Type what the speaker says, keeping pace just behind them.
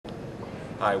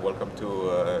Hi, welcome to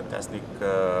TESNIC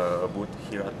booth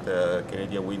here at the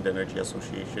Canadian Wind Energy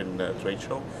Association trade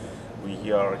show.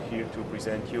 We are here to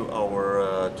present you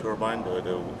our turbine,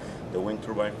 the wind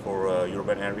turbine for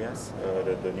urban areas.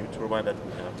 The new turbine that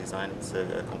we have designed is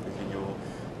a completely new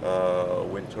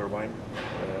wind turbine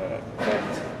that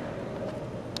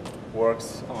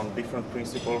works on different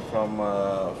principles from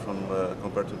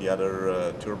compared to the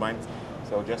other turbines.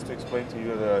 So just to explain to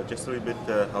you just a little bit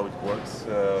how it works,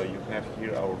 you have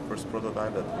here our first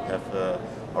prototype that we have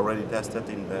already tested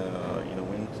in a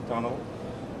wind tunnel.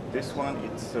 This one,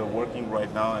 it's working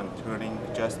right now and turning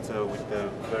just with a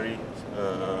very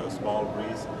small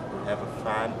breeze. We have a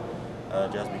fan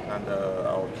just behind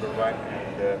our turbine,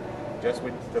 and just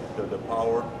with the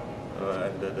power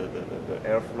and the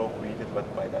airflow created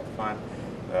by that fan,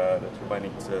 the turbine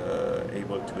is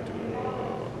able to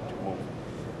move.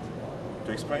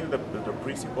 To explain the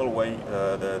principal way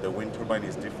the wind turbine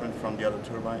is different from the other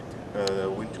turbine,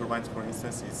 wind turbines, for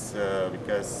instance, is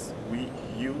because we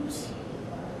use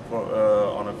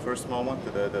on a first moment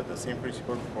the same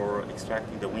principle for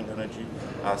extracting the wind energy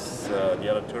as the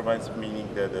other turbines, meaning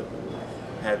that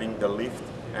having the lift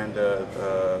and the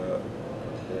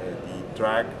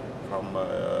drag from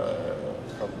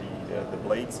the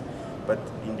blades. But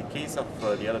in the case of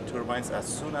the other turbines, as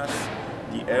soon as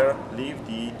the air leaves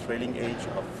the trailing edge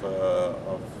of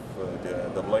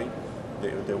the blade,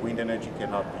 the wind energy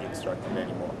cannot be extracted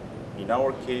anymore. In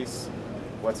our case,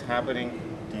 what's happening,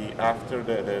 after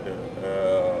the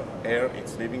air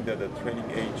it's leaving the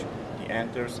trailing edge, it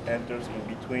enters in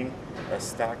between a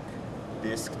stack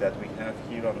disc that we have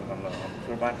here on the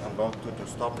turbine. I'm going to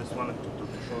stop this one to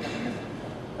show you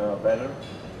better.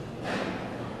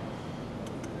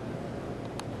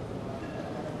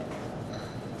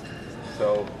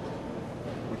 So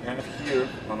we have here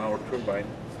on our turbine,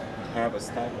 we have a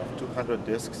stack of 200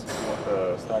 discs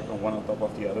stacked on one on top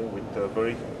of the other with a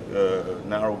very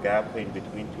narrow gap in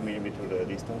between, 2 mm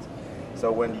distance.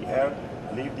 So when the air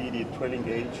leaves the trailing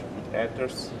edge, it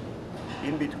enters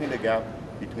in between the gap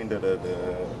between the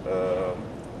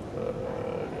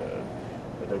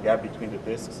gap between the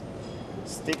discs,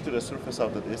 stick to the surface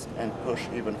of the disc and push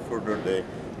even further the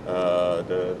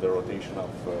rotation of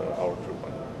our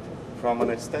turbine. From an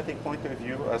aesthetic point of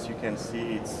view, as you can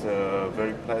see, it's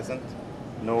very pleasant.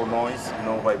 No noise,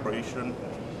 no vibration.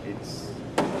 It's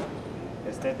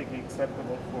aesthetically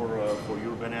acceptable for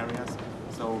urban areas.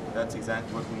 So that's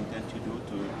exactly what we intend to do,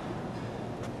 to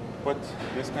put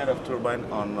this kind of turbine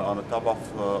on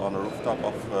the rooftop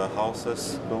of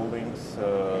houses, buildings,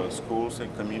 schools,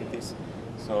 and communities.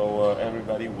 So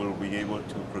everybody will be able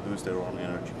to produce their own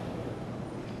energy.